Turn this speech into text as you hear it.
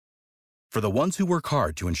For the ones who work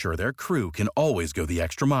hard to ensure their crew can always go the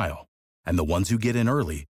extra mile, and the ones who get in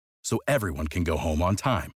early so everyone can go home on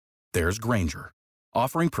time, there's Grainger,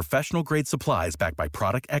 offering professional-grade supplies backed by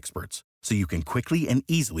product experts so you can quickly and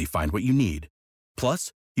easily find what you need.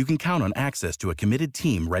 Plus, you can count on access to a committed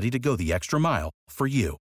team ready to go the extra mile for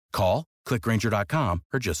you. Call, click Grainger.com,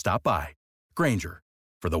 or just stop by. Grainger,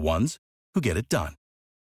 for the ones who get it done.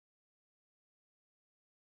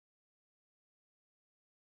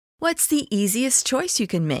 What's the easiest choice you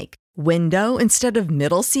can make? Window instead of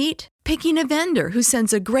middle seat? Picking a vendor who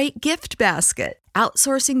sends a great gift basket?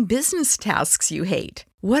 Outsourcing business tasks you hate?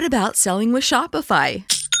 What about selling with Shopify?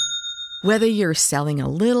 Whether you're selling a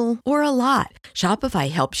little or a lot,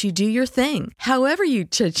 Shopify helps you do your thing, however you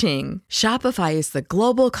cha-ching. Shopify is the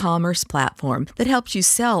global commerce platform that helps you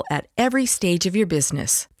sell at every stage of your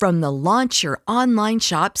business. From the launch your online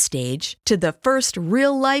shop stage to the first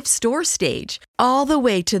real-life store stage, all the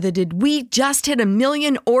way to the did we just hit a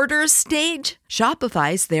million orders stage.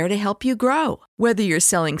 Shopify's there to help you grow. Whether you're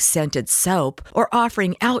selling scented soap or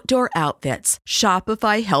offering outdoor outfits,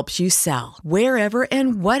 Shopify helps you sell. Wherever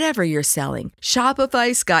and whatever you're selling,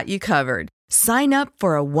 Shopify's got you covered. Sign up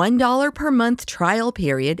for a $1 per month trial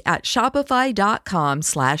period at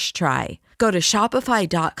shopify.com/try. Go to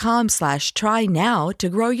shopify.com/try now to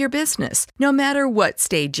grow your business, no matter what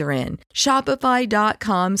stage you're in.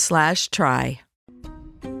 Shopify.com/try.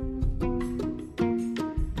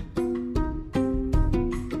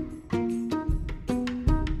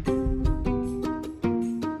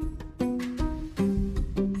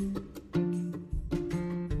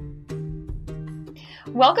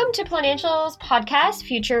 Welcome to Financials Podcast,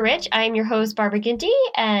 Future Rich. I'm your host, Barbara Ginty,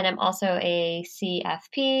 and I'm also a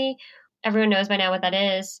CFP. Everyone knows by now what that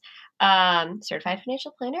is, Certified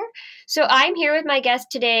Financial Planner. So I'm here with my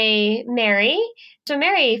guest today, Mary. So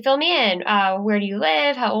Mary, fill me in. Where do you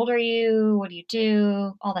live? How old are you? What do you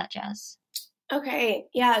do? All that jazz. Okay,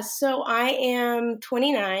 yeah, so I am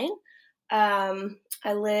 29.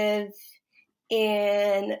 I live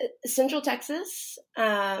in Central Texas.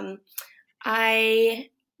 I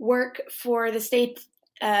work for the state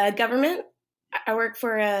government. I work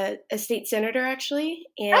for a state senator, actually.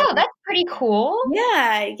 And oh, that's pretty cool.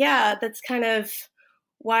 Yeah, that's kind of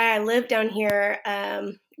why I live down here.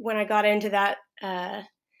 When I got into that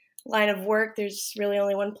line of work, there's really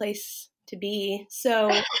only one place to be. So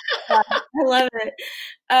I love it.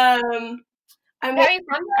 Are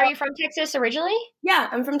you from Texas originally? Yeah,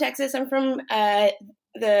 I'm from Texas. I'm from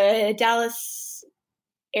the Dallas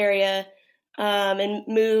area. And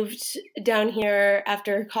moved down here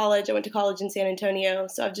after college. I went to college in San Antonio,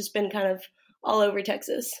 so I've just been kind of all over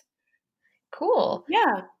Texas. Cool.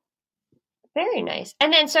 Yeah. Very nice.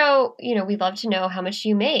 And then, so, we'd love to know, how much do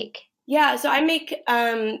you make? Yeah, so I make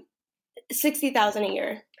 $60,000 a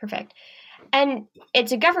year. Perfect. And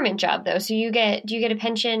it's a government job, though, so do you get a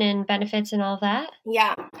pension and benefits and all of that?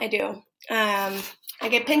 Yeah, I do. I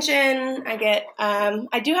get pension. I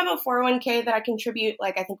do have a 401k that I contribute,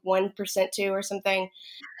 I think 1% to or something.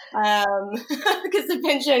 Because the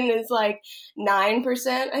pension is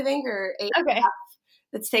 9%, I think, or 8%. Okay.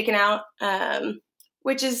 That's taken out,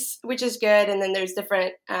 which is good. And then there's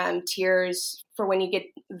different tiers for when you get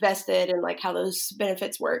vested and how those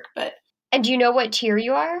benefits work. And do you know what tier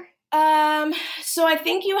you are? So I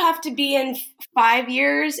think you have to be in 5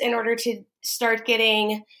 years in order to start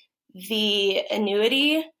getting the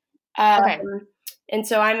annuity. Okay. And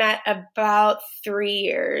so I'm at about 3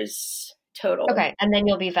 years total. Okay. And then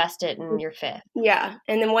you'll be vested in your 5th. Yeah.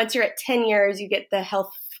 And then once you're at 10 years, you get the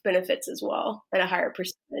health benefits as well at a higher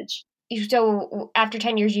percentage. So after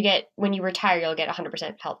 10 years, when you retire, you'll get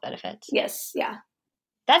 100% health benefits. Yes. Yeah.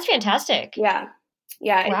 That's fantastic. Yeah.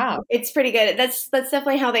 Yeah. Wow. It's pretty good. That's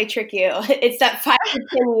definitely how they trick you. It's that 5 to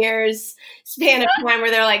 10 years span of time where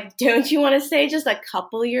they're like, don't you want to stay just a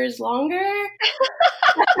couple years longer?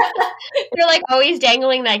 They're always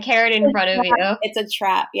dangling that carrot in front of you. It's a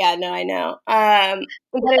trap. Yeah, no, I know. But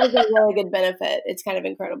it is a really good benefit. It's kind of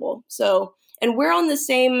incredible. So, and we're on the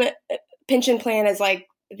same pension plan as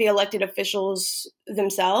the elected officials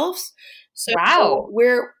themselves. So wow.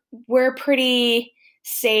 We're pretty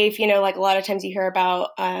safe. A lot of times you hear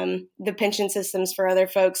about the pension systems for other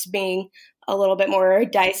folks being a little bit more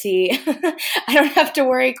dicey. I don't have to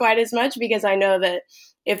worry quite as much because I know that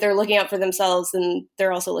if they're looking out for themselves, then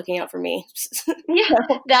they're also looking out for me. Yeah,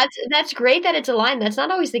 that's great that it's aligned. That's not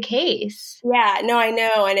always the case. Yeah, no, I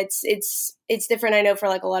know. And it's different. I know for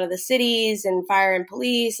a lot of the cities and fire and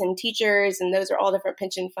police and teachers, and those are all different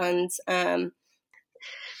pension funds.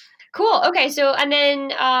 Cool. Okay. So, and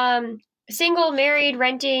then single, married,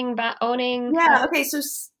 renting, owning. Yeah. Okay. So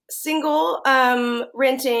single,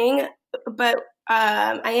 renting, but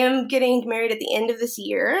I am getting married at the end of this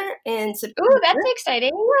year in September. Ooh, that's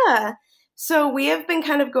exciting. Yeah. So we have been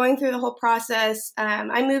kind of going through the whole process.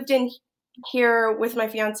 I moved in here with my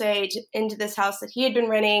fiance into this house that he had been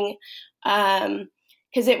renting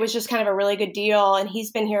because it was just kind of a really good deal. And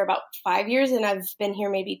he's been here about 5 years and I've been here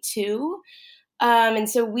maybe 2. And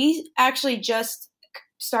so we actually just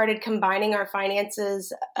started combining our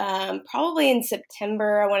finances probably in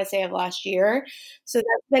September, I want to say, of last year. So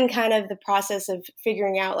that's been kind of the process of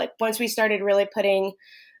figuring out, like, once we started really putting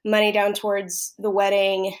money down towards the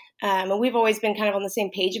wedding, and we've always been kind of on the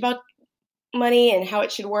same page about money and how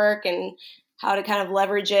it should work and how to kind of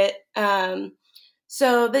leverage it.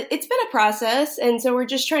 So it's been a process. And so we're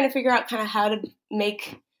just trying to figure out kind of how to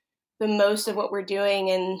make the most of what we're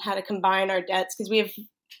doing and how to combine our debts, because we have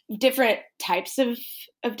different types of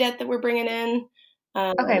debt that we're bringing in.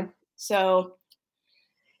 Okay. So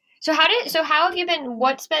how have you been,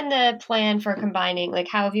 what's been the plan for combining, like,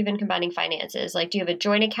 how have you been combining finances? Like, do you have a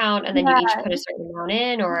joint account and then you each put a certain amount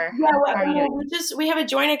in, or how are you doing? We have a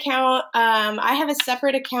joint account. I have a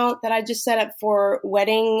separate account that I just set up for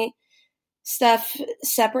wedding stuff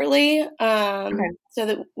separately, so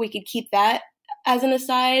that we could keep that as an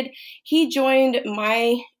aside. He joined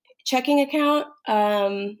my checking account,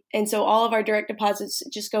 and so all of our direct deposits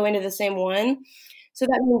just go into the same one. So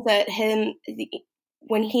that means that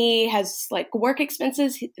when he has like work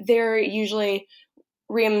expenses, they're usually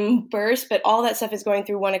reimbursed, but all that stuff is going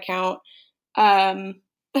through one account. I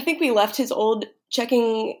think we left his old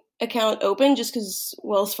checking account open just because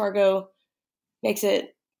Wells Fargo makes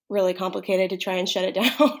it really complicated to try and shut it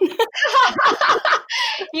down.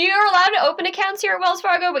 You're allowed to open accounts here at Wells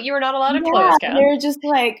Fargo, but you are not allowed to close accounts. They're just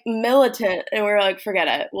like militant, and we're like, forget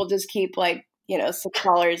it. We'll just keep like,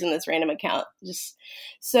 $6 in this random account.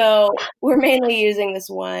 So we're mainly using this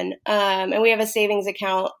one, and we have a savings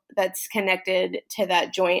account that's connected to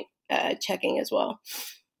that joint checking as well.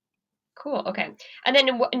 Cool. Okay, and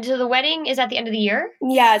then so the wedding is at the end of the year.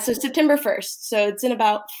 Yeah, so September 1st. So it's in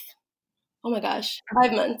about 5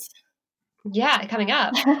 months. Yeah, coming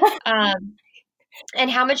up.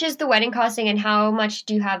 And how much is the wedding costing, and how much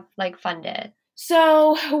do you have like funded?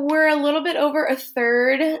 So we're a little bit over a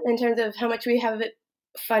third in terms of how much we have it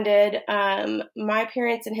funded. My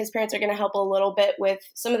parents and his parents are going to help a little bit with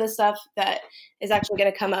some of the stuff that is actually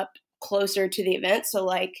going to come up closer to the event. So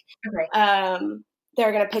like,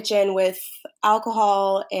 they're going to pitch in with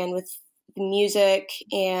alcohol and with music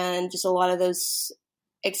and just a lot of those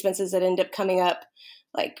expenses that end up coming up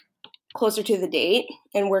like closer to the date,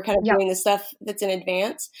 and we're kind of doing the stuff that's in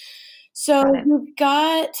advance. So we've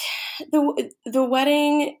got the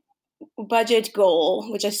wedding budget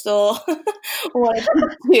goal, which I still want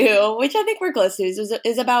to do, which I think we're close to,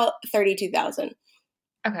 is about $32,000.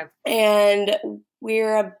 Okay. And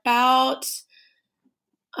we're about,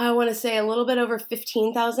 I want to say, a little bit over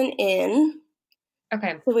 15,000 in.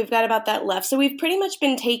 Okay. So we've got about that left. So we've pretty much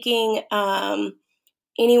been taking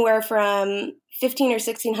anywhere from $1,500 or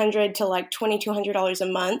 $1,600 to like $2,200 a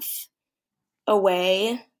month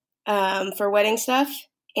away for wedding stuff,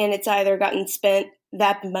 and it's either gotten spent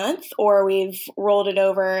that month or we've rolled it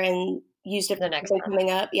over and used it for the next month coming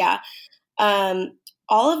up. Yeah.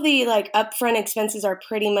 All of the like upfront expenses are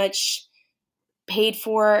pretty much paid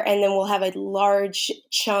for, and then we'll have a large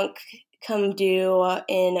chunk come due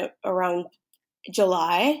in around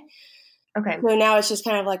July. Okay. So now it's just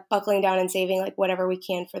kind of like buckling down and saving like whatever we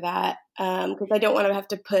can for that, because I don't want to have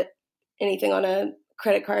to put anything on a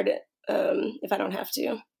credit card if I don't have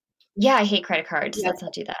to. Yeah, I hate credit cards. Yep. Let's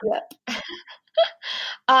not do that.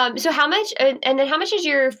 Yep. So how much, and then how much does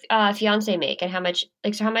your fiance make, and how much,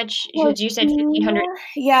 well, you said 1,500?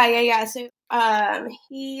 Yeah. So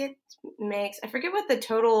he makes, I forget what the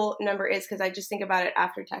total number is because I just think about it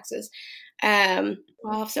after taxes.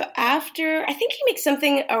 So after, I think he makes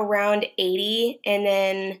something around 80, and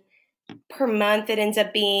then per month it ends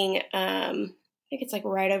up being, I think it's like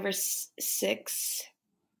right over 6.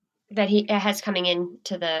 That he has coming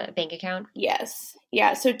into the bank account? Yes.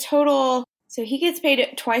 Yeah. So total, so he gets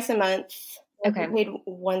paid twice a month. Okay. Paid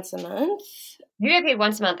once a month. You get paid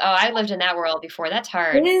once a month. Oh, I lived in that world before. That's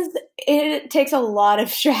hard. It takes a lot of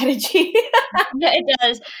strategy. Yeah, it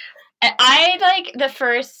does. I like the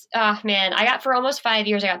first, I got for almost 5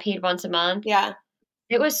 years, I got paid once a month. Yeah.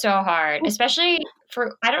 It was so hard, especially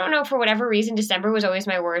I don't know, for whatever reason, December was always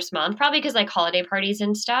my worst month, probably because like holiday parties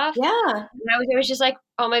and stuff. Yeah. And I was always just like,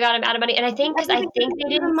 oh my God, I'm out of money. And I think they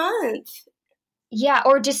didn't. A month. Yeah.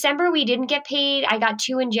 Or December, we didn't get paid. I got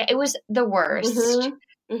 2 in January. It was the worst.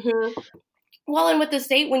 Mm-hmm. Mm-hmm. Well, and with the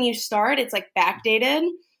state, when you start, it's like backdated.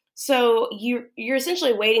 So you're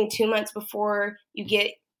essentially waiting 2 months before you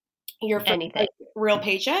get your first, anything. real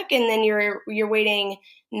paycheck, and then you're waiting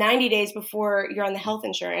 90 days before you're on the health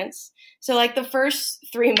insurance. So like the first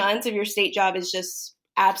 3 months of your state job is just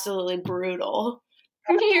absolutely brutal.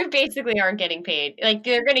 You basically aren't getting paid. Like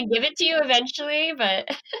they're going to give it to you eventually, but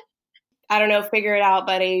I don't know, figure it out,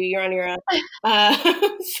 buddy. You're on your own.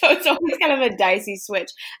 So it's always kind of a dicey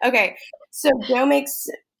switch. Okay, so Joe makes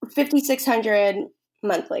 $5,600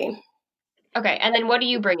 monthly. okay. And then what do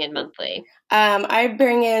you bring in monthly? I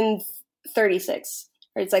bring in 36,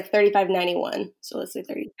 or it's like $35.91. So let's say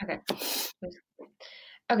 30. Okay.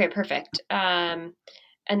 Okay, perfect.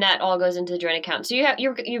 And that all goes into the joint account. So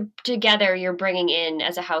you're together. You're bringing in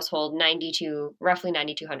as a household roughly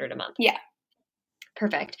 $9,200 a month. Yeah.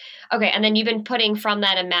 Perfect. Okay, and then you've been putting from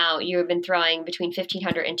that amount. You've been throwing between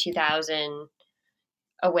 $1,500 and $2,000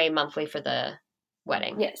 away monthly for the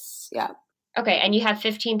wedding. Yes. Yeah. Okay, and you have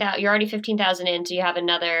 15,000. You're already 15,000 in, so you have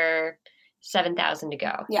another 7,000 to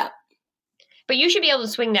go. Yeah. But you should be able to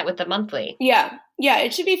swing that with the monthly. Yeah. Yeah.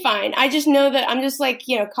 It should be fine. I just know that I'm just like,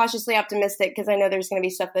 cautiously optimistic because I know there's going to be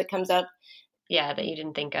stuff that comes up. Yeah, that you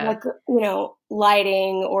didn't think of. Like,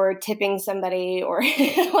 lighting or tipping somebody or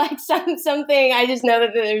like something. I just know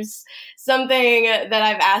that there's something that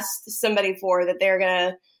I've asked somebody for that they're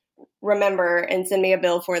going to remember and send me a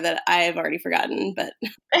bill for that I have already forgotten. But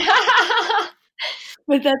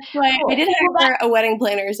but that's why I did hire a wedding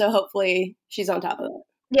planner, so hopefully she's on top of it.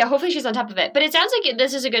 Yeah, hopefully she's on top of it. But it sounds like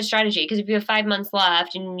this is a good strategy because if you have 5 months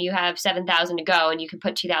left and you have 7,000 to go and you can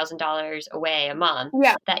put $2,000 away a month,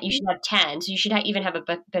 yeah, that you should have 10. So you should even have a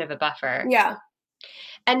bit of a buffer. Yeah.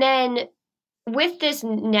 And then with this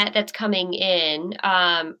net that's coming in,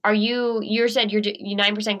 you said your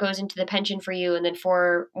 9% goes into the pension for you and then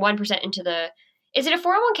 1% into the, is it a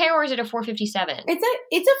 401k or is it a 457?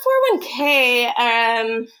 It's a 401k.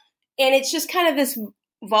 And it's just kind of this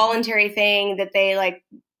voluntary thing that they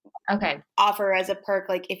offer as a perk,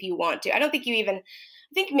 like if you want to. I think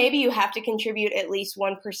maybe you have to contribute at least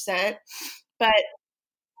 1%, but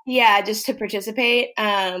yeah, just to participate.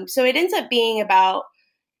 So it ends up being about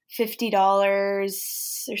 $50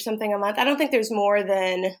 or something a month. I don't think there's more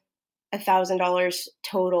than $1,000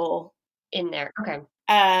 total in there. Okay.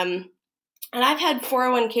 And I've had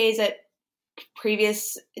 401ks at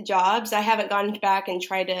previous jobs. I haven't gone back and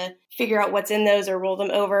tried to figure out what's in those or roll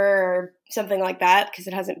them over or something like that because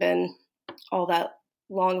it hasn't been all that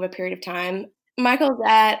long of a period of time. Michael's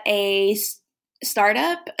at a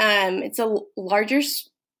startup. It's a larger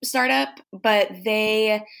startup, but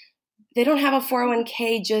they don't have a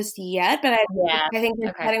 401k just yet. But I think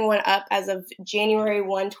they're setting one up as of January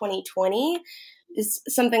 1, 2020. Is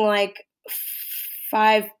something like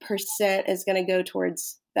 5% is going to go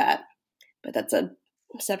towards that. But that's a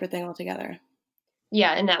separate thing altogether.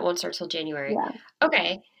 Yeah, and that won't start till January. Yeah.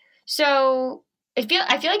 Okay. So I feel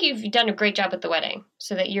like you've done a great job with the wedding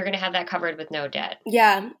so that you're going to have that covered with no debt.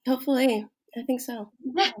 Yeah, hopefully. I think so.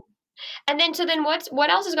 And then what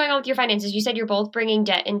else is going on with your finances? You said you're both bringing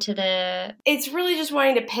debt into the... It's really just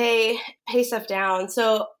wanting to pay stuff down.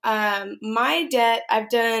 So my debt, I've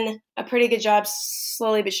done a pretty good job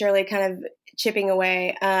slowly but surely kind of chipping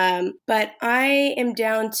away. But I am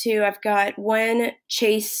down to, I've got one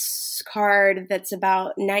Chase card that's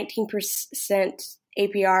about 19%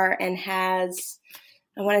 APR and has,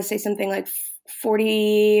 I want to say something like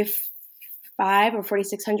 $4,500 or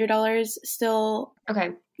 $4,600 still.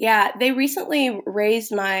 Okay. Yeah, they recently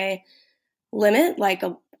raised my limit like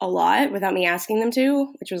a lot without me asking them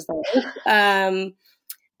to, which was nice.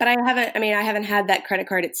 But I haven't had that credit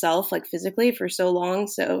card itself like physically for so long.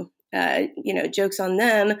 So, jokes on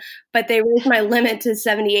them, but they raised my limit to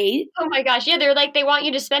 78. Oh my gosh. Yeah. They're like, they want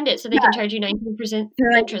you to spend it so they can charge you 19%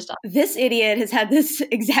 interest on it. This idiot has had this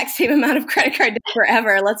exact same amount of credit card debt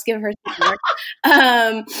forever. Let's give her some more.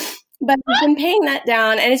 But I've been paying that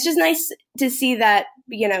down, and it's just nice to see that,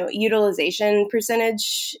 utilization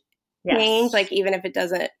percentage change. Like, even if it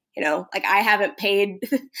doesn't, I haven't paid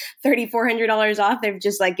 $3,400 off. They've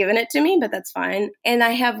just given it to me, but that's fine. And I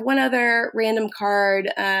have one other random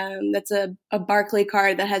card that's a Barclay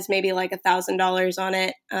card that has maybe $1,000 on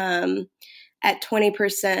it at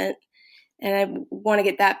 20%. And I want to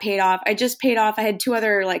get that paid off. I just paid off. I had two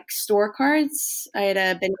other store cards. I had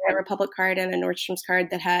a Banana Republic card and a Nordstrom's card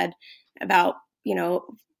that had about,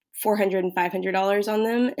 $400 and $500 on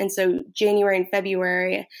them. And so January and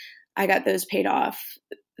February, I got those paid off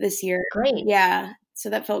this year. Great. Yeah.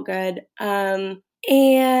 So that felt good. And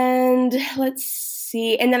let's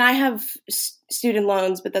see. And then I have student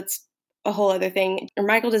loans, but that's a whole other thing.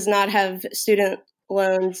 Michael does not have student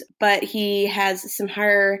loans, but he has some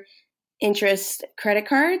higher interest credit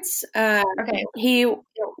cards. Okay. He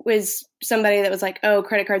was somebody that was like, oh,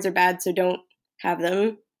 credit cards are bad, so don't have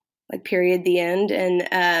them, like period, the end.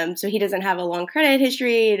 And so he doesn't have a long credit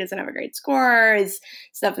history. He doesn't have a great score. His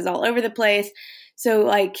stuff is all over the place. So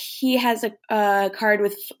like he has a card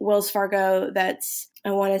with Wells Fargo that's,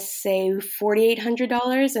 I want to say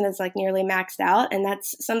 $4,800, and it's like nearly maxed out. And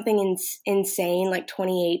that's something insane, like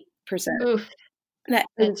 28%. Oof. That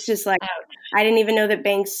it's just like, ouch. I didn't even know that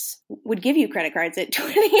banks would give you credit cards at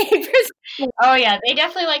 28%. Oh yeah, they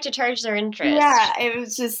definitely like to charge their interest. Yeah, it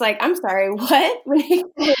was just like, I'm sorry, what?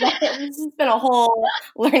 This has been a whole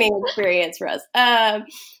learning experience for us.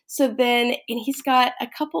 So then, and he's got a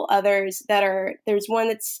couple others that are, there's one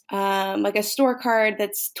that's like a store card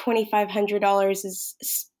that's $2,500 is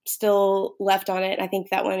still left on it. I think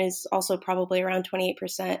that one is also probably around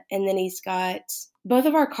 28%. And then he's got, both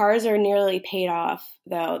of our cars are nearly paid off,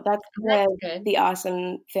 though. That's good. the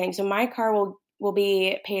awesome thing. So my car will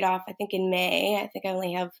be paid off, I think, in May. I think I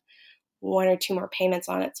only have 1 or 2 more payments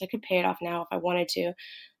on it, so I could pay it off now if I wanted to.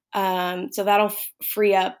 So that'll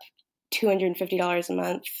free up $250 a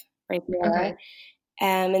month right there. Okay.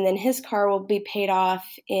 And then his car will be paid off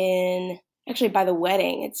actually by the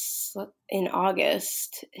wedding. It's in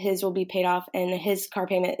August. His will be paid off, and his car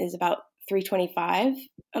payment is about $325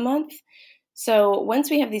 a month. So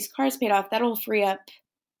once we have these cars paid off, that'll free up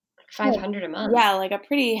 $500 a month. Yeah, like a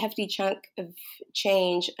pretty hefty chunk of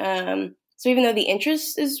change. So even though the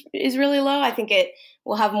interest is really low, I think it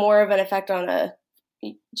will have more of an effect on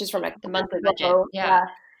just from the monthly budget. Yeah.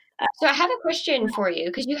 So I have a question for you,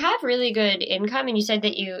 because you have really good income, and you said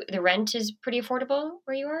that the rent is pretty affordable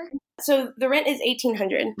where you are. So the rent is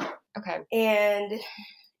 $1,800. Okay. And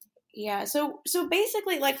yeah, so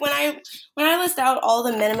basically, like when I list out all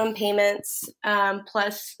the minimum payments,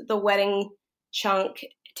 plus the wedding chunk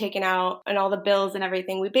taken out and all the bills and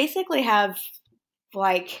everything, we basically have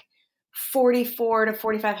like $4,400 to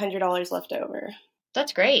 $4,500 left over.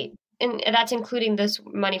 That's great, and that's including this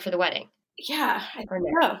money for the wedding. Yeah, I think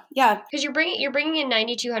so. Yeah, because you're bringing in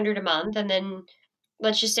 $9,200 a month, and then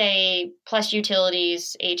let's just say plus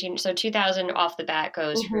utilities, 18, so $2,000 off the bat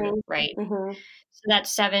goes through, right? Mm-hmm. So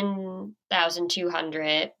that's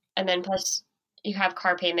 $7,200, and then plus you have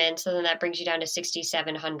car payments, so then that brings you down to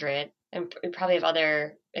 $6,700, and you probably have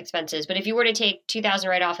other expenses. But if you were to take $2,000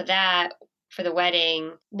 right off of that for the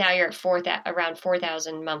wedding, now you're at around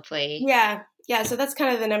 $4,000 monthly. Yeah. So that's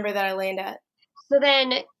kind of the number that I land at. So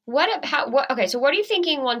then okay, so what are you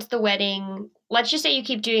thinking once the wedding, let's just say you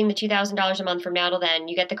keep doing the $2,000 a month from now till then,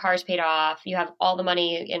 you get the cars paid off, you have all the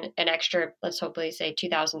money in an extra, let's hopefully say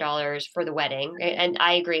 $2,000 for the wedding. And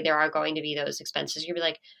I agree, there are going to be those expenses. You'll be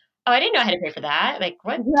like, oh, I didn't know I had to pay for that. Like,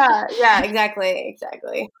 what? Yeah, exactly.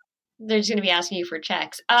 They're just going to be asking you for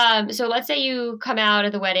checks. So let's say you come out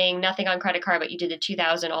of the wedding, nothing on credit card, but you did the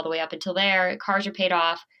 $2,000 all the way up until there, cars are paid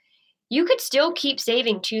off. You could still keep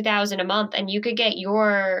saving $2,000 a month, and you could get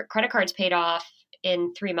your credit cards paid off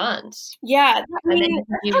in 3 months. Yeah, I mean,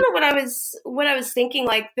 that's kind of what I was thinking.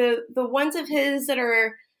 Like the ones of his that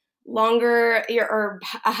are longer or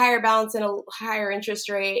a higher balance and a higher interest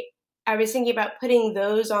rate, I was thinking about putting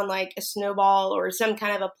those on like a snowball or some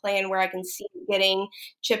kind of a plan where I can see it getting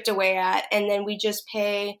chipped away at, and then we just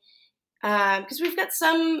pay. Because we've got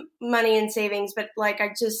some money in savings, but like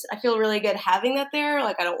I feel really good having that there.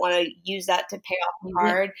 Like I don't want to use that to pay off the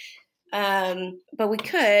card, but we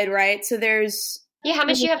could, right? So there's how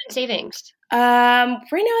much do you have in savings? Right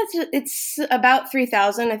now it's about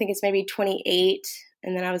 3,000. I think it's maybe 28,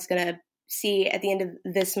 and then I was gonna see at the end of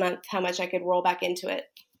this month how much I could roll back into it.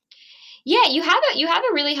 Yeah, you have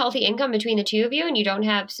a really healthy income between the two of you, and you don't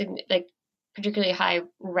have like particularly high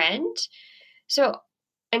rent, so.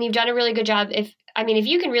 And you've done a really good job. If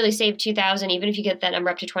you can really save $2,000, even if you get that number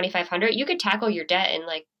up to $2,500, you could tackle your debt, and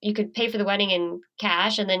like you could pay for the wedding in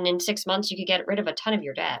cash, and then in 6 months you could get rid of a ton of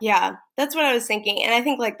your debt. Yeah, that's what I was thinking, and I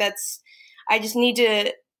think like that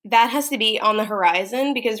has to be on the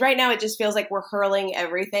horizon, because right now it just feels like we're hurling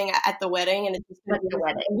everything at the wedding, and it's just the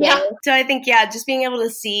wedding. Yeah. So I think just being able to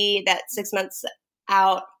see that 6 months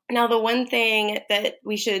out. Now the one thing that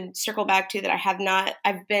we should circle back to that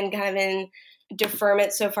I've been kind of in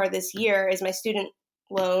deferment so far this year is my student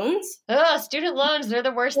loans. Oh, student loans, they're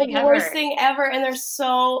the worst thing ever. The worst thing ever, and they're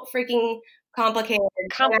so freaking complicated.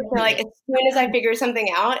 And I feel like as soon as I figure something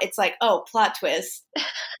out, it's like, oh, plot twist.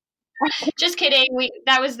 Just kidding.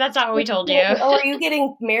 That's not what we told you. Oh, are you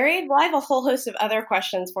getting married? Well, I have a whole host of other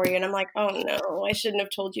questions for you. And I'm like, oh no, I shouldn't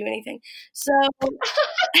have told you anything. So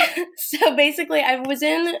basically I was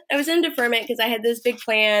in deferment because I had this big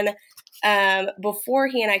plan before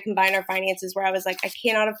he and I combined our finances where I was like, I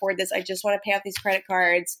cannot afford this. I just want to pay off these credit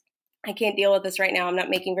cards. I can't deal with this right now. I'm not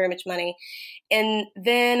making very much money. And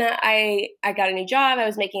then I got a new job. I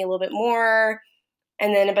was making a little bit more.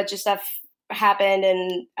 And then a bunch of stuff happened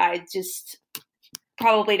and I just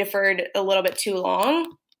probably deferred a little bit too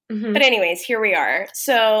long. Mm-hmm. But anyways, here we are.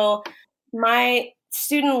 So my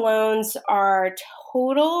student loans are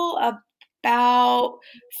total about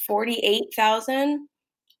 $48,000.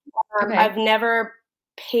 Okay. I've never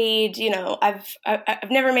paid,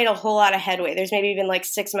 I've never made a whole lot of headway. There's maybe been like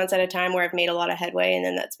 6 months at a time where I've made a lot of headway and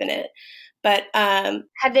then that's been it. But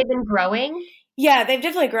have they been growing? Yeah, they've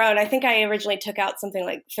definitely grown. I think I originally took out something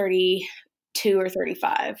like 32 or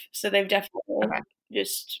 35. So they've definitely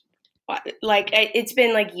just like, it's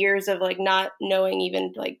been like years of like not knowing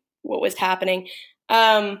even like what was happening.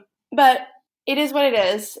 But it is what it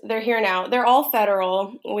is. They're here now. They're all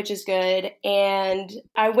federal, which is good. And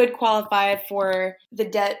I would qualify for the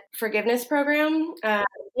debt forgiveness program.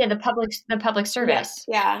 Yeah, the public service.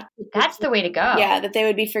 Yeah. That's the way to go. Yeah, that they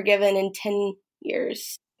would be forgiven in 10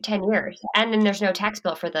 years. 10 years. And then there's no tax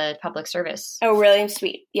bill for the public service. Oh, really?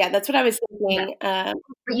 Sweet. Yeah, that's what I was thinking. Yeah.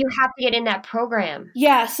 But you have to get in that program.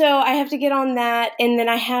 Yeah, so I have to get on that. And then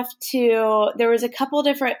I have to, there was a couple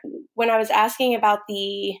different, when I was asking about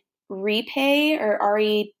the REPAYE or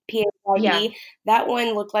REPAYE, that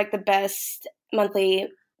one looked like the best monthly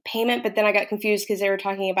payment. But then I got confused because they were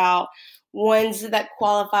talking about ones that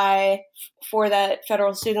qualify for that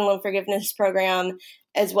federal student loan forgiveness program,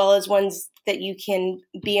 as well as ones that you can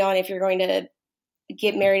be on if you're going to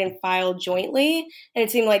get married and file jointly. And it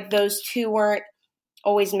seemed like those two weren't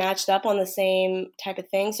always matched up on the same type of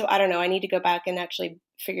thing. So I don't know. I need to go back and actually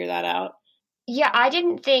figure that out. Yeah, I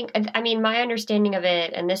didn't think, I mean, my understanding of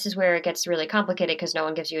it, and this is where it gets really complicated because no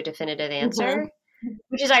one gives you a definitive answer,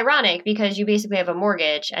 which is ironic because you basically have a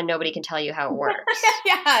mortgage and nobody can tell you how it works.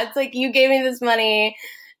 Yeah, it's like you gave me this money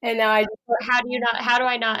and now how do you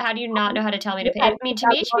not know how to tell me to pay? I mean, to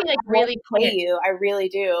me, it should be like really clear. I really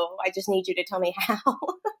do. I just need you to tell me how.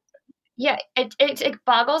 Yeah, it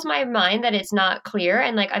boggles my mind that it's not clear.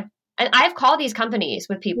 And like, I've called these companies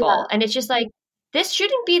with people and it's just like, this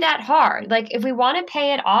shouldn't be that hard. Like, if we want to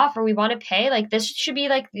pay it off or we want to pay, like, this should be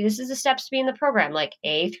like, this is the steps to be in the program. Like,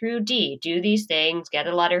 A through D, do these things, get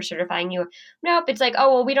a letter certifying you. Nope. It's like,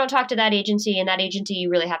 oh, well, we don't talk to that agency and that agency you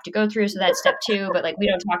really have to go through. So that's step 2, but like, we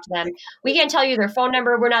don't talk to them. We can't tell you their phone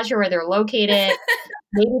number. We're not sure where they're located.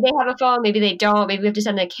 Maybe they have a phone. Maybe they don't. Maybe we have to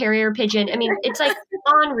send a carrier pigeon. I mean, it's like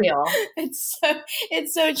unreal. It's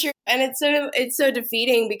so true. And it's so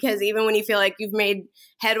defeating because even when you feel like you've made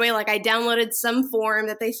headway, like I downloaded some form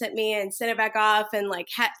that they sent me and sent it back off and like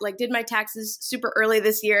did my taxes super early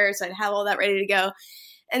this year. So I'd have all that ready to go.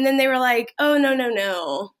 And then they were like, oh, no.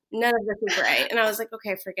 None of this is right. And I was like,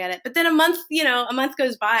 okay, forget it. But then a month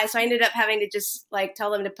goes by. So I ended up having to just like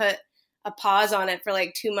tell them to put a pause on it for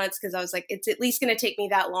like 2 months because I was like, it's at least going to take me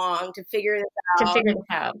that long to figure this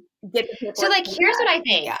out. Get the so like, here's what I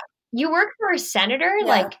think. Yeah. You work for a senator,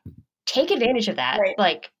 like take advantage of that. Right.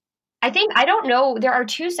 Like, I don't know. There are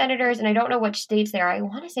 2 senators and I don't know which states they are. I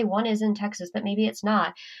want to say one is in Texas, but maybe it's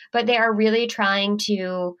not. But they are really trying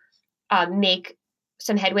to make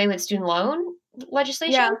some headway with student loan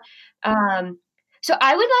legislation. Yeah. So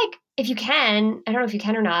I would like, if you can, I don't know if you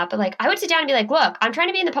can or not, but like I would sit down and be like, look, I'm trying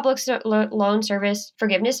to be in the public loan service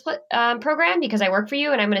forgiveness program because I work for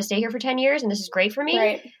you and I'm going to stay here for 10 years and this is great for me.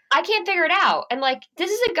 Right. I can't figure it out. And like,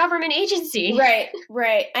 this is a government agency.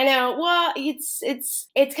 Right. I know. Well,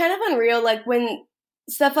 it's kind of unreal. Like when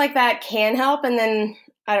stuff like that can help. And then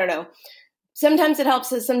I don't know, sometimes it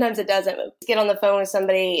helps. Sometimes it doesn't. Get on the phone with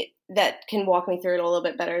somebody that can walk me through it a little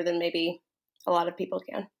bit better than maybe a lot of people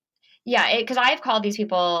can. Yeah, because I've called these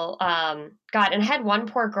people, and I had one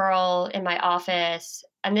poor girl in my office,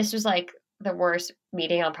 and this was like the worst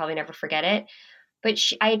meeting. I'll probably never forget it. But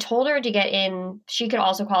I told her to get in. She could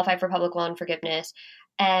also qualify for public loan forgiveness,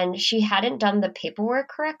 and she hadn't done the paperwork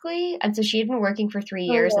correctly. And so she had been working for 3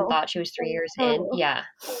 years and thought she was 3 years in.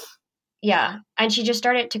 Yeah. And she just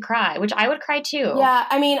started to cry, which I would cry too. Yeah,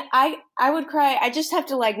 I mean, I would cry. I just have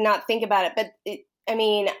to like not think about it. But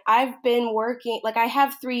I've been working, like I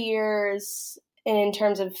have 3 years in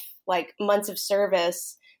terms of like months of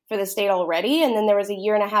service for the state already. And then there was a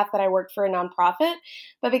year and a half that I worked for a nonprofit.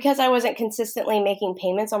 But because I wasn't consistently making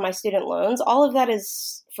payments on my student loans, all of that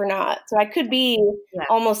is for naught. So I could be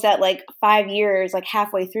almost at like 5 years, like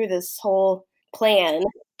halfway through this whole plan,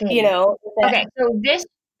 Okay, so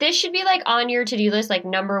this should be like on your to-do list. Like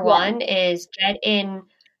number one is get in.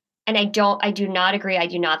 And I do not agree. I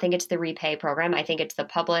do not think it's the REPAYE program. I think it's the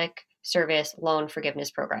public service loan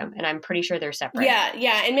forgiveness program. And I'm pretty sure they're separate.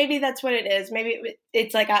 Yeah. And maybe that's what it is. Maybe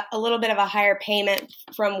it's like a little bit of a higher payment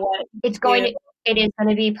from what it's going to. it is going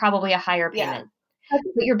to be probably a higher Yeah. payment.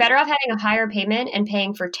 But you're better off having a higher payment and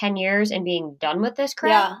paying for 10 years and being done with this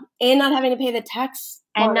crap. Yeah. And not having to pay the tax.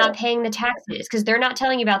 And not paying the taxes, because they're not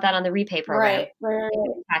telling you about that on the repay program. Right.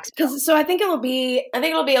 Tax bill. So I think it'll be a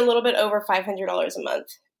little bit over $500 a month,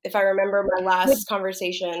 if I remember my last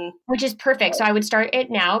conversation. Which is perfect. So I would start it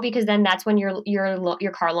now, because then that's when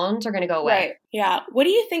your car loans are going to go away. Right. Yeah. What do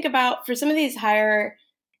you think about, for some of these higher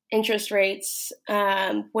interest rates,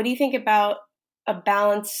 what do you think about a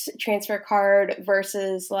balance transfer card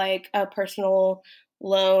versus like a personal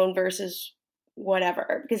loan versus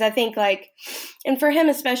whatever? Because I think and for him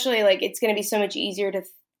especially, it's going to be so much easier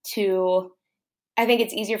to I think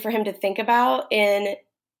it's easier for him to think about in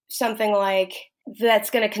something like that's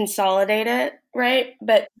going to consolidate it, right?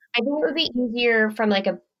 But I think it would be easier from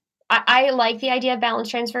I like the idea of balance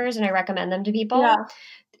transfers and I recommend them to people. Yeah.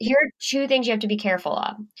 Here are two things you have to be careful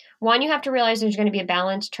of. One, you have to realize there's going to be a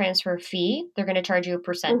balance transfer fee. They're going to charge you a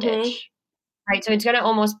percentage, right? So it's going to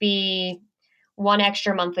almost be one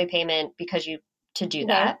extra monthly payment to do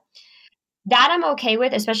that. That I'm okay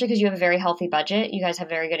with, especially because you have a very healthy budget. You guys have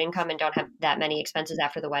very good income and don't have that many expenses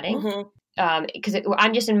after the wedding. Because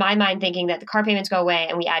I'm just in my mind thinking that the car payments go away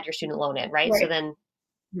and we add your student loan in, right? So then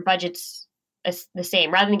your budget's the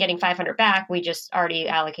same. Rather than getting $500 back, we just already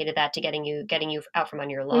allocated that to getting you out from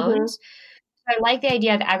under your loans. So I like the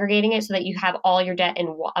idea of aggregating it so that you have all your debt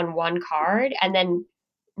on one card and then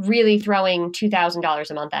really throwing $2,000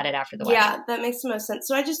 a month at it after the wedding. Yeah, that makes the most sense.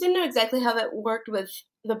 So I just didn't know exactly how that worked with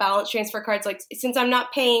the balance transfer cards. Since I'm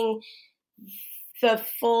not paying the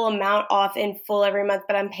full amount off in full every month,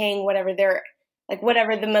 but I'm paying whatever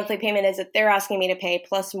the monthly payment is that they're asking me to pay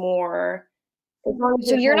plus more.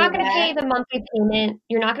 So you're not going to pay the monthly payment.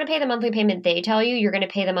 You're not going to pay the monthly payment they tell you. You're going to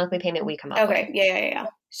pay the monthly payment we come up with. Okay. Yeah.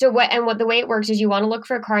 So the way it works is you want to look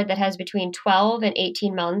for a card that has between 12 and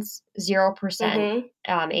 18 months, 0%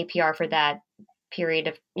 APR for that period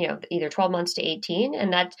of, either 12 months to 18.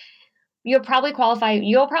 And that you'll probably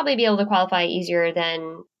be able to qualify easier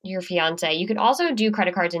than your fiance. You can also do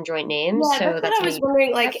credit cards in joint names. Yeah, so that's what I was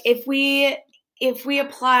wondering. If we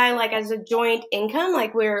apply as a joint income,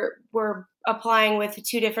 we're applying with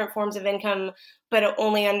two different forms of income, but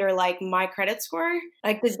only under my credit score.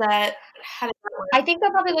 How does that work? I think they'll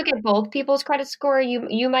probably look at both people's credit score.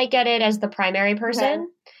 You might get it as the primary person,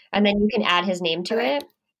 and then you can add his name to it.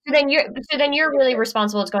 So then you're really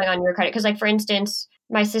responsible. It's going on your credit. Because for instance,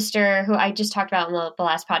 my sister, who I just talked about in the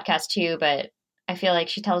last podcast too, but I feel like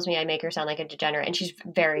she tells me I make her sound like a degenerate, and she's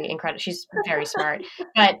very incredible. She's very smart,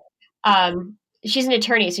 but she's an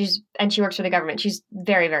attorney, and she works for the government. She's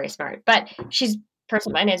very, very smart, but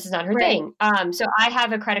personal finance is not her thing. So I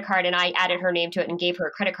have a credit card, and I added her name to it and gave her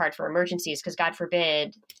a credit card for emergencies because God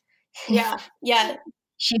forbid. Yeah.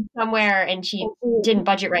 She's somewhere and she didn't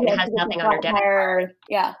budget right and has nothing on her debit card.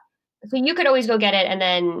 Yeah. So you could always go get it and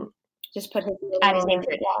then just put add his name to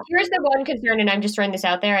it. Here's the one concern, and I'm just throwing this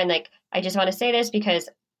out there, and I just want to say this because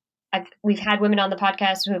we've had women on the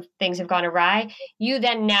podcast who things have gone awry. You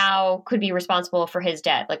then now could be responsible for his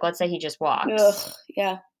debt. Let's say he just walks. Ugh,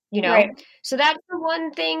 yeah. Right. So that's the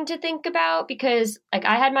one thing to think about because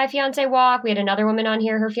I had my fiance walk. We had another woman on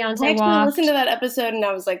here, her fiance walked. I listened to that episode and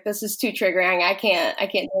I was like, this is too triggering. I can't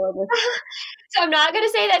deal with this. So I'm not going to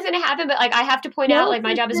say that's going to happen, but I have to point out,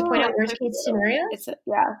 my job is to point out worst case scenarios.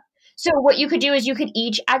 So what you could do is you could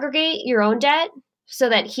each aggregate your own debt so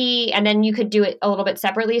that and then you could do it a little bit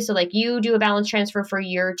separately. So you do a balance transfer for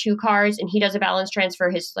your 2 cards and he does a balance transfer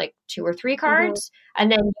his 2 or 3 cards.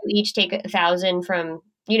 And then you each take 1,000 from,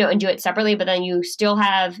 and do it separately, but then you still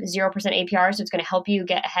have 0% APR. So it's going to help you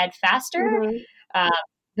get ahead faster. But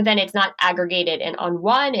then it's not aggregated. And on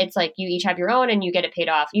one, it's you each have your own and you get it paid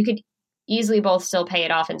off. You could easily both still pay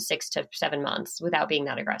it off in 6 to 7 months without being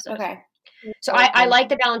that aggressive. Okay. So I like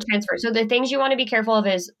the balance transfer. So the things you want to be careful of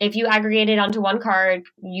is if you aggregate it onto one card,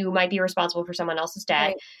 you might be responsible for someone else's debt.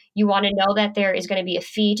 Right. You want to know that there is going to be a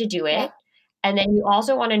fee to do it. Yeah. And then you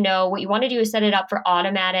also want to know what you want to do is set it up for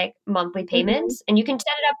automatic monthly payments. And you can set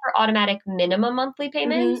it up for automatic minimum monthly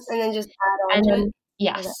payments. And then just add on to it.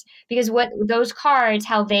 Yes, okay. Because what those cards,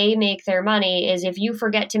 how they make their money is if you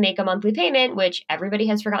forget to make a monthly payment, which everybody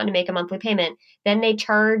has forgotten to make a monthly payment, then they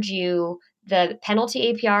charge you the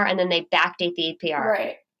penalty APR and then they backdate the APR.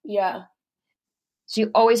 Right. Yeah. So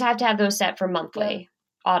you always have to have those set for monthly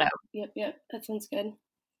auto. Yep. That sounds good.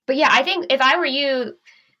 But yeah, I think if I were you,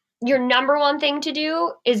 your number one thing to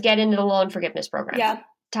do is get into the loan forgiveness program. Yeah.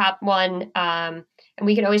 Top one. And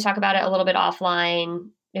we can always talk about it a little bit offline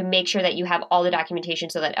and make sure that you have all the documentation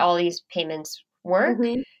so that all these payments work,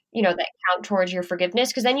 that count towards your forgiveness.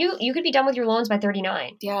 Because then you could be done with your loans by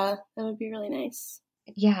 39. Yeah, that would be really nice.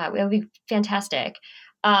 Yeah, it would be fantastic.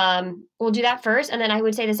 We'll do that first. And then I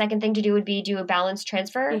would say the second thing to do would be do a balance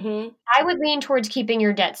transfer. Mm-hmm. I would lean towards keeping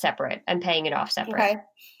your debt separate and paying it off separate. Okay.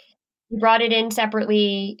 You brought it in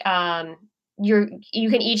separately. You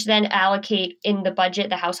can each then allocate in the budget,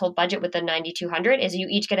 the household budget with the 9,200 is you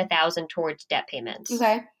each get 1,000 towards debt payments.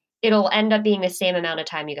 Okay. It'll end up being the same amount of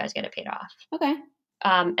time you guys get it paid off. Okay.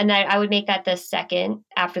 And then I would make that the second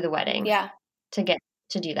after the wedding. Yeah.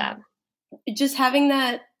 To do that. Just having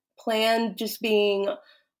that plan, just being,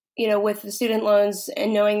 with the student loans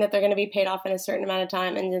and knowing that they're going to be paid off in a certain amount of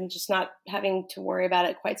time and then just not having to worry about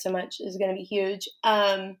it quite so much is going to be huge.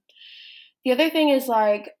 The other thing is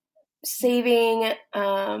like saving,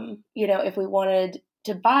 if we wanted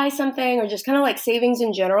to buy something or just kind of like savings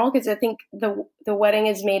in general, because I think the wedding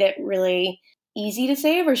has made it really easy to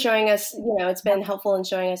save or showing us, it's been helpful in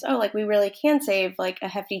showing us, we really can save like a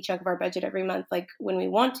hefty chunk of our budget every month, like when we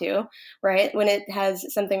want to, right? When it has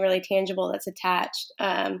something really tangible that's attached.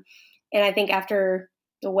 And I think after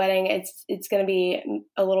the wedding, it's going to be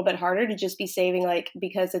a little bit harder to just be saving like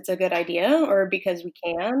because it's a good idea or because we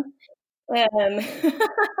can. When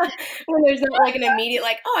there's not like an immediate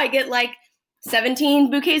like, I get like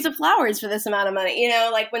 17 bouquets of flowers for this amount of money,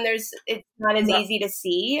 like when it's not as easy to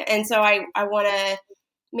see. And so I want to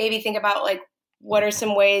maybe think about like, what are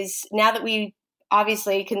some ways now that we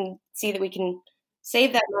obviously can see that we can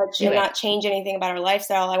save that much and not change anything about our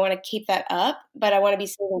lifestyle. I want to keep that up, but I want to be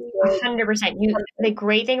saving. 100%. The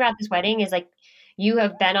great thing about this wedding is like you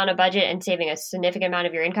have been on a budget and saving a significant amount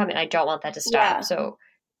of your income, and I don't want that to stop. Yeah. So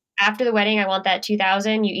after the wedding, I want that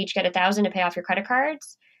 2,000. You each get 1,000 to pay off your credit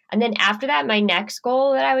cards. And then after that, my next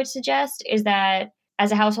goal that I would suggest is that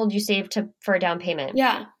as a household, you save for a down payment.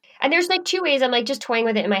 Yeah. And there's like two ways. I'm like just toying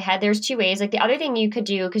with it in my head. There's two ways. Like the other thing you could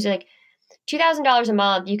do, because like $2,000 a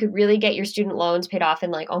month, you could really get your student loans paid off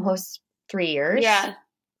in like almost 3 years. Yeah.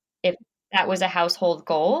 If that was a household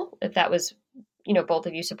goal, if that was, both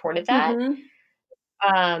of you supported that.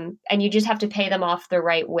 Mm-hmm. And you just have to pay them off the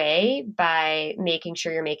right way by making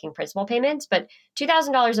sure you're making principal payments. But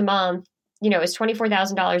 $2,000 a month, is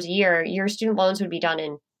 $24,000 a year. Your student loans would be done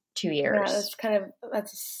in 2 years. Yeah,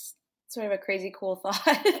 that's sort of a crazy cool thought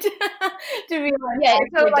to be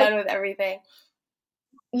like, done with everything.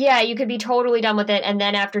 Yeah, you could be totally done with it, and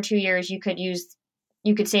then after 2 years, you could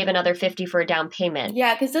save another $50 for a down payment.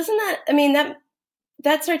 Yeah, because doesn't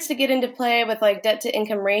that starts to get into play with like debt to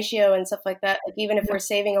income ratio and stuff like that. Like even if we're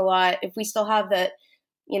saving a lot, if we still have that,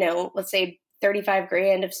 let's say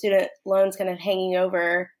 $35,000 of student loans kind of hanging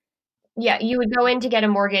over. Yeah, you would go in to get a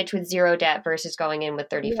mortgage with 0 debt versus going in with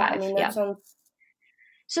 35. Yeah,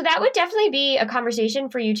 So that would definitely be a conversation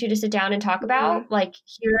for you two to sit down and talk about. Mm-hmm. Like,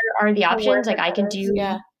 here are the options. Like, I can do,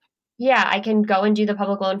 I can go and do the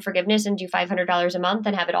public loan forgiveness and do $500 a month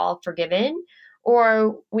and have it all forgiven.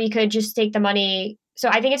 Or we could just take the money. So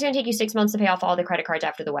I think it's going to take you 6 months to pay off all the credit cards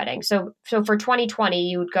after the wedding. So for 2020,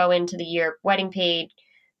 you would go into the year wedding paid,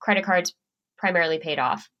 credit cards primarily paid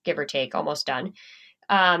off, give or take, almost done.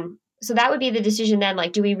 So that would be the decision then.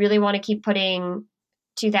 Like, do we really want to keep putting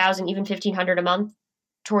 $2,000, even $1,500 a month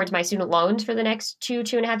towards my student loans for the next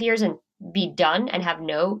 2.5 years and be done and have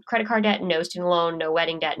no credit card debt, no student loan, no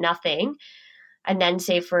wedding debt, nothing, and then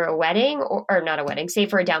save for a wedding or not a wedding, save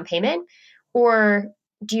for a down payment? Or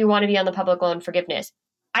do you want to be on the public loan forgiveness?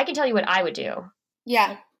 I can tell you what I would do.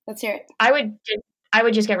 Yeah, let's hear it. I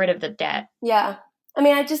would just get rid of the debt. Yeah.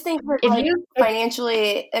 I just think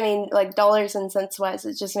financially, like dollars and cents wise,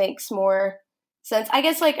 it just makes more sense. I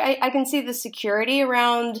guess like I can see the security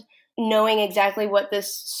around knowing exactly what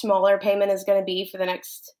this smaller payment is going to be for the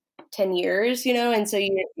next 10 years, and so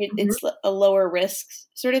it's a lower risk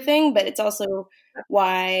sort of thing, but it's also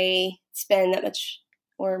why spend that much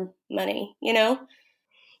more money, Yeah,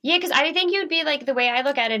 because I think you'd be like, the way I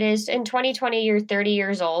look at it is in 2020, you're 30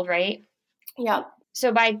 years old, right? Yeah.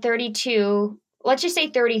 So by 32, let's just say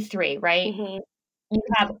 33, right? Mm-hmm. You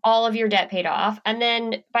have all of your debt paid off. And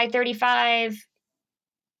then by 35,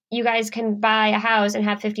 you guys can buy a house and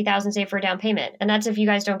have $50,000 saved for a down payment. And that's if you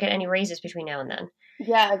guys don't get any raises between now and then.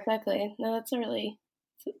 Yeah, exactly. No, that's a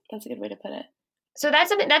good way to put it. So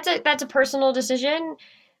that's a personal decision.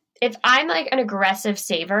 If I'm like an aggressive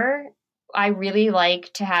saver, I really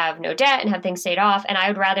like to have no debt and have things paid off. And I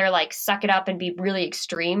would rather like suck it up and be really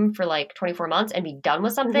extreme for like 24 months and be done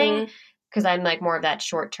with something. Because I'm like more of that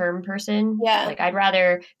short-term person. Yeah. Like I'd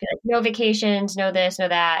rather be like, no vacations, no this, no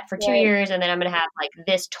that for 2 years. And then I'm going to have like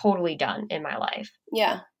this totally done in my life.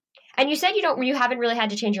 Yeah. And you said you haven't really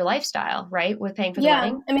had to change your lifestyle, right? With paying for the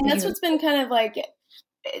wedding. That's what's been kind of like,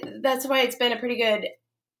 that's why it's been a pretty good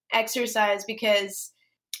exercise, because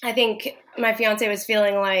I think my fiance was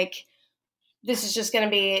feeling like this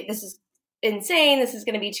is insane. This is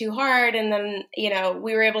going to be too hard. And then,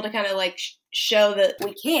 we were able to kind of like show that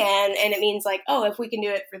we can, and it means like, oh, if we can do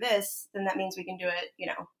it for this, then that means we can do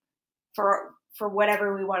it, for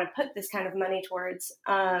whatever we want to put this kind of money towards.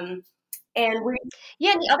 And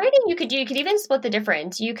the other thing you could do, you could even split the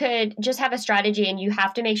difference. You could just have a strategy, and you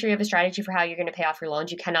have to make sure you have a strategy for how you're going to pay off your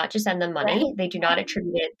loans. You cannot just send them money. Right. They do not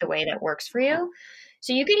attribute it the way that works for you.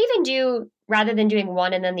 So you could even do, rather than doing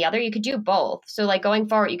one and then the other, you could do both. So like going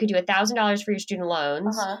forward, you could do $1,000 for your student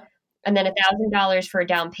loans and then $1,000 for a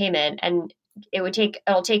down payment. And it'll take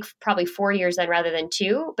probably 4 years then rather than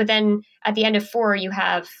 2. But then at the end of 4, you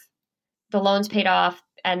have the loans paid off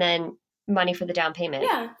and then money for the down payment.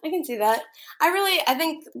 Yeah, I can see that.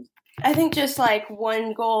 I think just like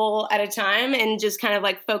one goal at a time and just kind of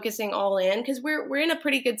like focusing all in, because we're in a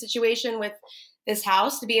pretty good situation with this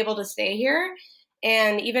house to be able to stay here.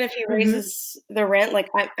 And even if he raises the rent, like,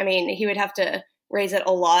 I mean, he would have to raise it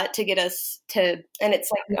a lot to get us to, and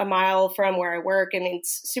it's like a mile from where I work. I mean,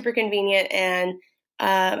 it's super convenient. And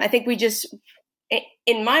I think we just,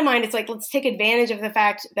 in my mind, it's like, let's take advantage of the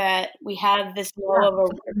fact that we have this low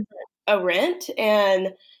of a rent and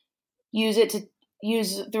use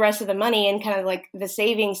the rest of the money and kind of like the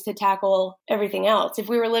savings to tackle everything else. If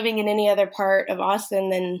we were living in any other part of Austin,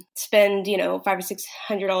 then spend, $500 or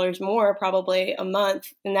 $600 more probably a month,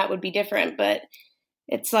 then that would be different. But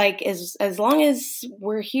it's like, as long as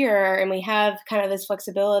we're here and we have kind of this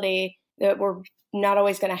flexibility that we're not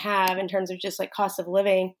always going to have in terms of just like cost of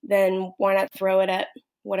living, then why not throw it at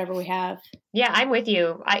whatever we have? Yeah, I'm with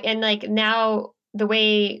you. And like now the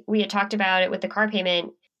way we had talked about it with the car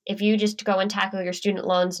payment, if you just go and tackle your student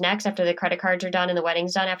loans next after the credit cards are done and the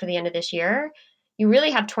wedding's done after the end of this year, you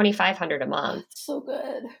really have $2,500 a month. So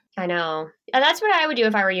good. I know. And that's what I would do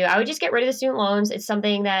if I were you. I would just get rid of the student loans. It's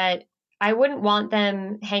something that I wouldn't want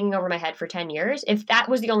them hanging over my head for 10 years. If that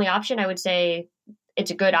was the only option, I would say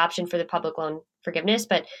it's a good option for the public loan forgiveness.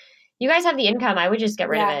 But you guys have the income. I would just get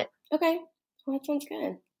rid of it. Okay. Well, that sounds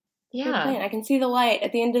good. Yeah. I can see the light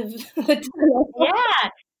at the end of the tunnel. Yeah.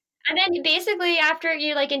 And then basically after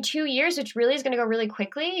you, like in 2 years, which really is going to go really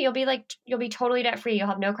quickly, you'll be totally debt free. You'll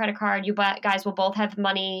have no credit card. You guys will both have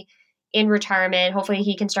money in retirement. Hopefully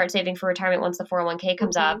he can start saving for retirement once the 401k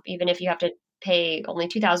comes up, even if you have to pay only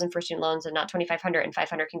 $2,000 for student loans and not $2,500, and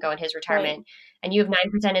 $500 can go in his retirement. Right. And you have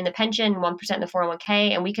 9% in the pension, 1% in the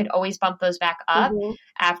 401k, and we could always bump those back up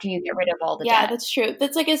after you get rid of all the debt. Yeah, that's true.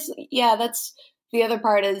 That's that's the other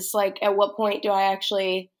part is like, at what point do I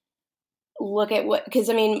actually look at what, because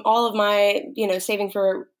I mean, all of my, saving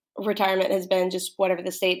for retirement has been just whatever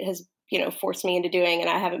the state has, forced me into doing. And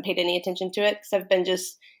I haven't paid any attention to it because I've been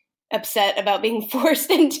just upset about being forced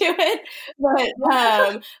into it.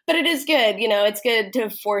 But it is good. It's good to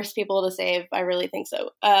force people to save. I really think so.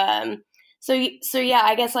 So yeah,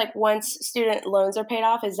 I guess like once student loans are paid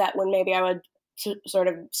off, is that when maybe I would sort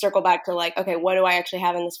of circle back to like, okay, what do I actually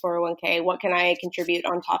have in this 401k? What can I contribute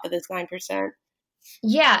on top of this 9%?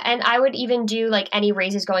 Yeah. And I would even do like any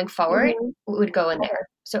raises going forward would go in there.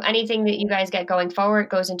 So anything that you guys get going forward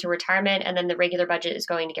goes into retirement, and then the regular budget is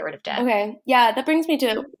going to get rid of debt. Okay. Yeah. That brings me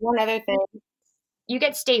to one other thing. You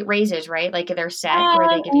get state raises, right? Like they're set where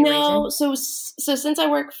they give you raises? No. So since I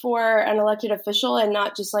work for an elected official and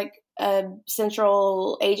not just like a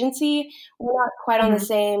central agency, we're not quite on the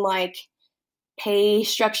same like pay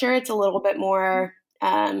structure. It's a little bit more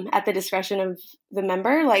at the discretion of the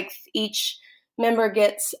member. Like each member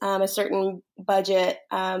gets a certain budget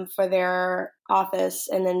for their office,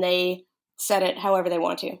 and then they set it however they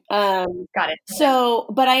want to. Got it. So,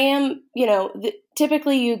 but I am,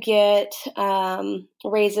 typically you get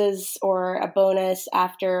raises or a bonus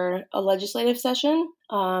after a legislative session,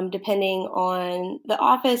 depending on the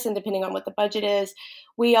office and depending on what the budget is.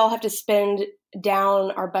 We all have to spend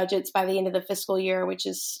down our budgets by the end of the fiscal year, which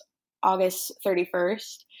is August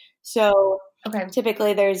 31st. So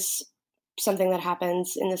typically there's something that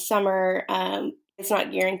happens in the summer. It's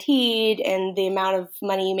not guaranteed, and the amount of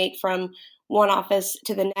money you make from one office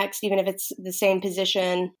to the next, even if it's the same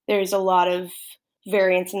position, there's a lot of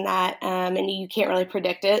variance in that, and you can't really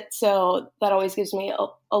predict it. So that always gives me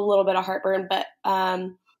a little bit of heartburn, but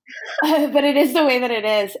but it is the way that it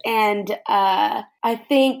is. And I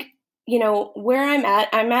think, where I'm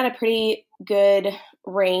at a pretty good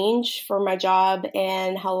range for my job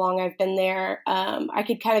and how long I've been there. I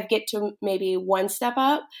could kind of get to maybe one step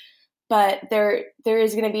up, but there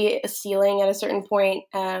is going to be a ceiling at a certain point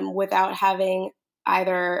without having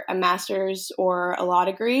either a master's or a law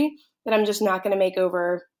degree, that I'm just not going to make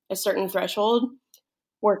over a certain threshold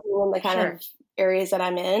working in the kind of areas that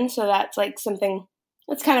I'm in. So that's like something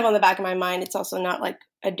that's kind of on the back of my mind. It's also not like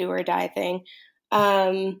a do or die thing.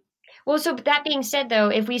 Well, so that being said, though,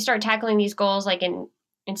 if we start tackling these goals like in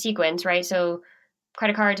sequence, right? So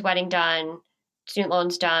credit cards, wedding done, student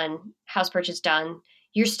loans done, house purchase done,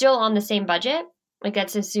 you're still on the same budget. Like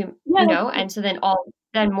that's assume, and so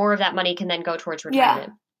then more of that money can then go towards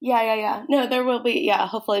retirement. Yeah. No, there will be. Yeah,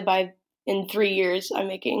 hopefully in 3 years, I'm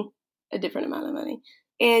making a different amount of money.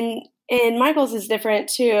 And Michael's is different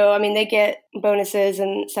too. I mean, they get bonuses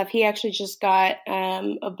and stuff. He actually just got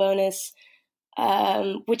a bonus,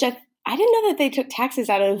 which I didn't know that they took taxes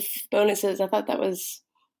out of bonuses. I thought that was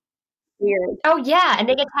weird. Oh yeah, and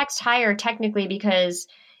they get taxed higher technically because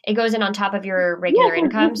it goes in on top of your regular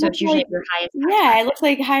income, so it's usually your highest. Yeah, it looks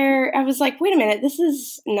like higher. I was like, wait a minute, this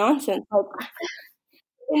is nonsense. Like,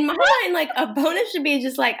 in my mind, like a bonus should be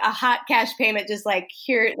just like a hot cash payment, just like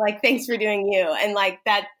here, like thanks for doing you, and like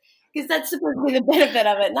that, because that's supposed to be the benefit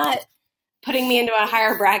of it, not putting me into a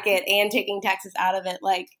higher bracket and taking taxes out of it.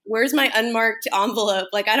 Like, where's my unmarked envelope?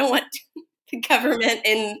 Like, I don't want the government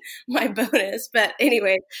in my bonus. But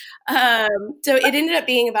anyway, so it ended up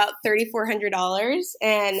being about $3,400.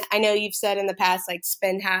 And I know you've said in the past, like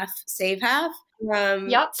spend half, save half.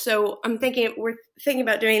 Yep. So we're thinking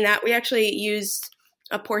about doing that. We actually used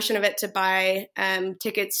a portion of it to buy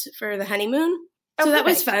tickets for the honeymoon. So that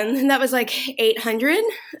was fun. And that was like $800.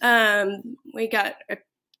 We got a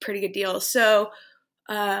pretty good deal. So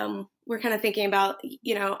we're kind of thinking about,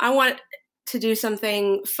 I want to do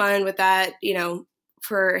something fun with that,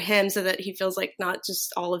 for him so that he feels like not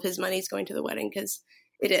just all of his money is going to the wedding, because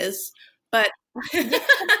it is. But, I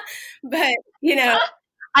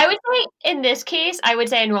would say in this case, I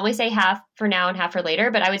normally say half for now and half for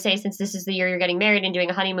later. But I would say since this is the year you're getting married and doing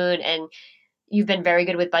a honeymoon and you've been very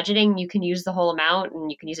good with budgeting, you can use the whole amount and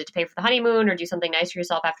you can use it to pay for the honeymoon or do something nice for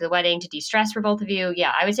yourself after the wedding to de-stress for both of you.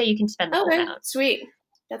 Yeah, I would say you can spend the whole amount. Sweet.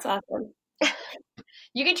 That's awesome.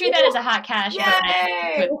 You can treat that as a hot cash.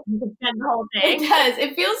 Yay! You can spend the whole thing. It does.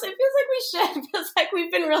 It feels like we should. It feels like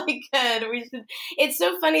we've been really good. We should. It's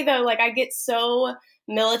so funny though. Like I get so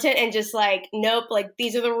militant and just like, nope, like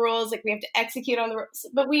these are the rules. Like we have to execute on the rules.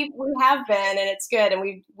 But we have been, and it's good. And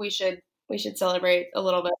we should celebrate a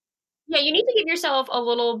little bit. Yeah, you need to give yourself a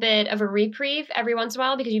little bit of a reprieve every once in a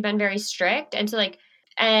while because you've been very strict.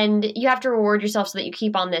 And you have to reward yourself so that you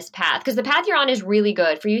keep on this path. Because the path you're on is really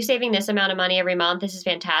good. For you saving this amount of money every month, this is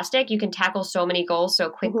fantastic. You can tackle so many goals so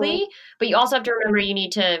quickly. But you also have to remember you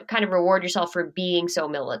need to kind of reward yourself for being so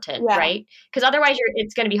militant, right? Because otherwise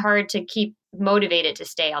it's going to be hard to keep motivated to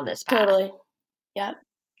stay on this path. Totally. Yeah.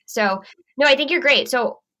 So, no, I think you're great.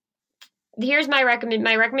 So here's my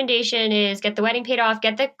recommendation is get the wedding paid off,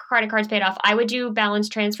 get the credit cards paid off. I would do balance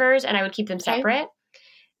transfers and I would keep them separate.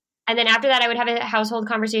 And then after that, I would have a household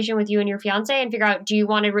conversation with you and your fiance and figure out, do you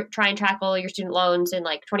want to try and tackle your student loans in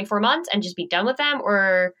like 24 months and just be done with them?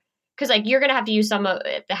 Or because like you're going to have to use some of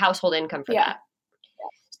the household income for that.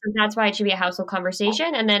 So that's why it should be a household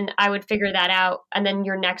conversation. And then I would figure that out. And then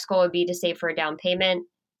your next goal would be to save for a down payment.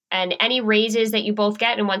 And any raises that you both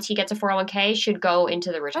get, and once he gets a 401k, should go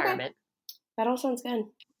into the retirement. Okay. That all sounds good.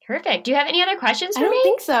 Perfect. Do you have any other questions for me? I don't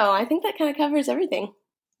think so. I think that kind of covers everything.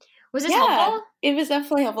 Was this helpful? It was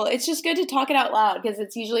definitely helpful. It's just good to talk it out loud because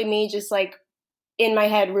it's usually me just like in my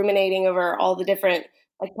head ruminating over all the different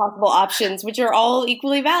like possible options, which are all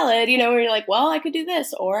equally valid, where you're like, well, I could do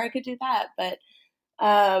this or I could do that. But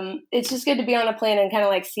it's just good to be on a plan and kind of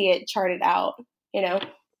like see it charted out,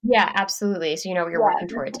 Yeah, absolutely. So you know what you're working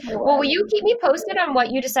towards. Well, will you keep me posted on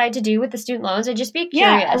what you decide to do with the student loans? I'd just be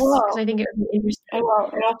curious. Yeah, I will. Because I think it would be interesting. I will.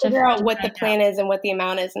 And I'll figure out what the plan is and what the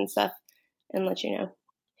amount is and stuff and let you know.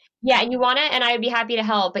 Yeah, and you want to, and I would be happy to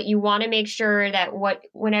help, but you want to make sure that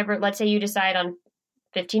whenever, let's say you decide on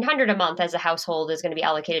 $1,500 a month as a household is going to be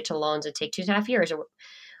allocated to loans that take 2.5 years.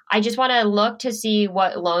 I just want to look to see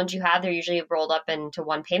what loans you have. They're usually rolled up into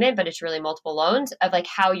one payment, but it's really multiple loans of like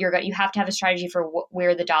how you have to have a strategy for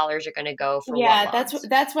where the dollars are going to go for. Yeah,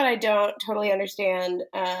 that's what I don't totally understand.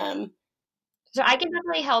 So I can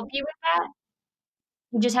definitely help you with that.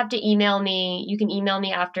 You just have to email me. You can email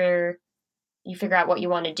me after you figure out what you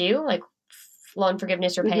want to do, like loan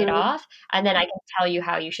forgiveness or pay it off. And then I can tell you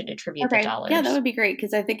how you should attribute the dollars. Yeah, that would be great.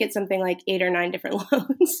 Cause I think it's something like 8 or 9 different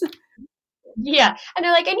loans. Yeah. And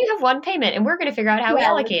they're like, and you have one payment and we're going to figure out how we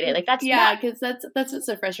allocate it. Like that's, cause that's what's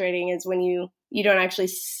so frustrating is when you don't actually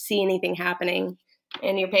see anything happening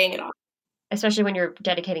and you're paying it off. Especially when you're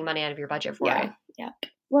dedicating money out of your budget for it. Yeah.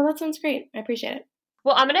 Well, that sounds great. I appreciate it.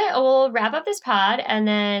 Well, we'll wrap up this pod and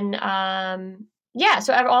then, Yeah,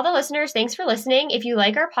 so all the listeners, thanks for listening. If you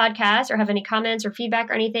like our podcast or have any comments or feedback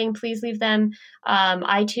or anything, please leave them.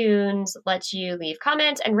 iTunes lets you leave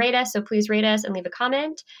comments and rate us, so please rate us and leave a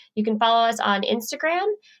comment. You can follow us on Instagram.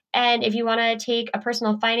 And if you want to take a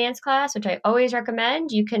personal finance class, which I always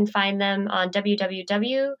recommend, you can find them on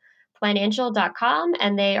www.financial.com,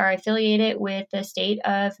 and they are affiliated with the State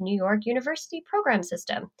of New York University program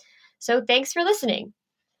system. So thanks for listening.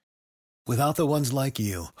 Without the ones like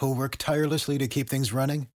you, who work tirelessly to keep things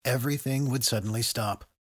running, everything would suddenly stop.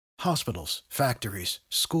 Hospitals, factories,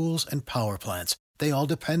 schools, and power plants, they all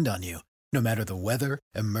depend on you. No matter the weather,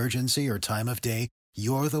 emergency, or time of day,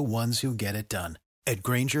 you're the ones who get it done. At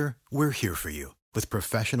Grainger, we're here for you with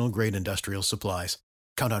professional-grade industrial supplies.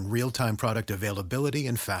 Count on real-time product availability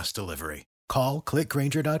and fast delivery. Call, click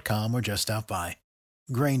Grainger.com, or just stop by.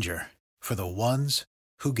 Grainger, for the ones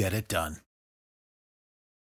who get it done.